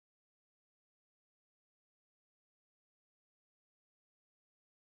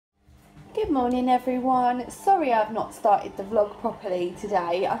Good morning everyone. Sorry I've not started the vlog properly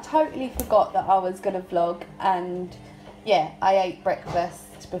today. I totally forgot that I was going to vlog, and yeah, I ate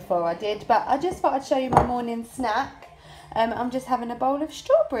breakfast before I did, but I just thought I'd show you my morning snack. I'm just having a bowl of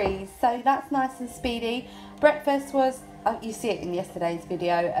strawberries, so that's nice and speedy. Breakfast was, you see it in yesterday's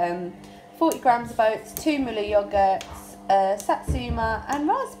video, 40 grams of oats, 2 Muller yogurts, satsuma and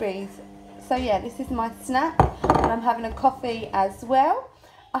raspberries. So yeah, this is my snack, and I'm having a coffee as well.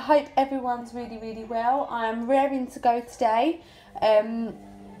 I hope everyone's really well. I am raring to go today. I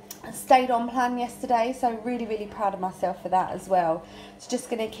stayed on plan yesterday, so really proud of myself for that as well. It's just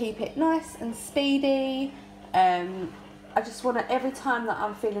going to keep it nice and speedy. I just want to, every time that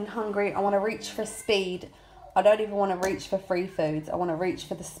I'm feeling hungry, I want to reach for speed. I don't even want to reach for free foods. I want to reach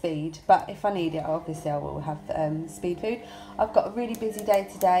for the speed. But if I need it, obviously I will have speed food. I've got a really busy day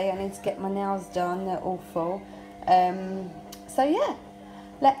today. I need to get my nails done. They're awful. So yeah.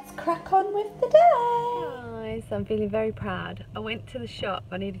 Let's crack on with the day. Guys, I'm feeling very proud. I went to the shop.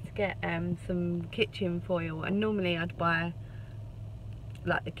 I needed to get some kitchen foil, and normally I'd buy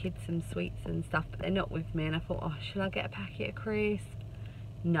like the kids some sweets and stuff, but they're not with me, and I thought, oh, should I get a packet of crisps?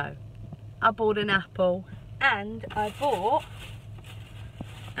 No. I bought an apple, and I bought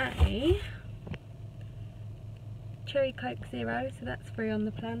a cherry Coke Zero, so that's free on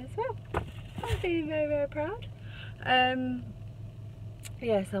the plan as well. I'm feeling very proud.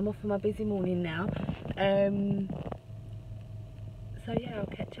 Yeah, so I'm off for my busy morning now. So yeah, I'll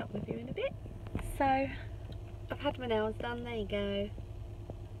catch up with you in a bit. So I've had my nails done. There you go.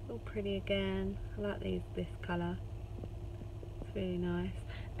 All pretty again. I like this colour. It's really nice.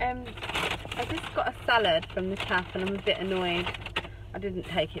 I just got a salad from the tap, and I'm a bit annoyed I didn't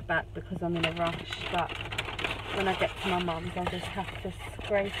take it back because I'm in a rush. But when I get to my mum's, I'll just have to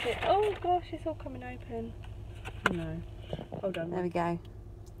scrape it. Oh gosh, it's all coming open. No. Hold on. There we go.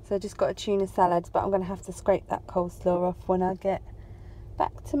 So I just got a tuna salad, but I'm going to have to scrape that coleslaw off when I get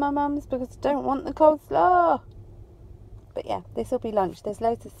back to my mum's because I don't want the coleslaw. But yeah, this will be lunch. There's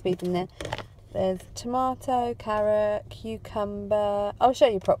loads of speed in there. There's tomato, carrot, cucumber. I'll show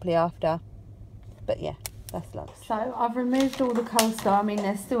you properly after. But yeah, that's lunch. So I've removed all the coleslaw. I mean,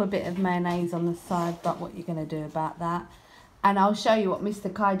 there's still a bit of mayonnaise on the side, but what you're going to do about that? And I'll show you what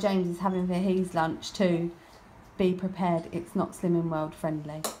Mr. Kai James is having for his lunch too. Be prepared, it's not Slimming World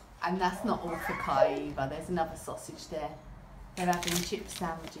friendly. And that's not all for Kai either. There's another sausage there. They're having chip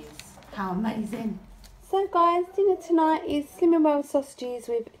sandwiches. How amazing. So guys, dinner tonight is Slimming World sausages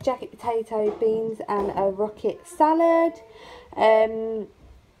with jacket potato, beans and a rocket salad. I'm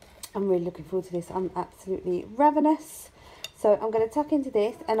really looking forward to this. I'm absolutely ravenous. So I'm going to tuck into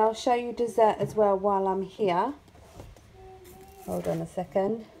this, and I'll show you dessert as well while I'm here. Hold on a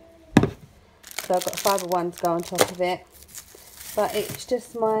second. So I've got a fibre one to go on top of it, but it's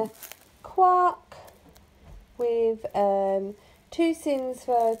just my quark with 2 sins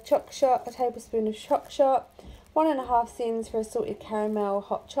for choc shot, a tablespoon of choc shot, 1.5 sins for a salted caramel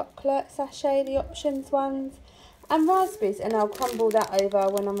hot chocolate sachet, the options ones, and raspberries, and I'll crumble that over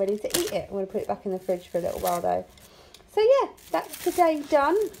when I'm ready to eat it. I'm going to put it back in the fridge for a little while though. So yeah, that's today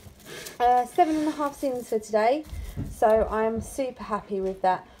done. 7.5 sins for today, so I'm super happy with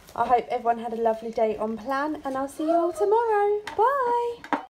that. I hope everyone had a lovely day on plan, and I'll see you all tomorrow. Bye!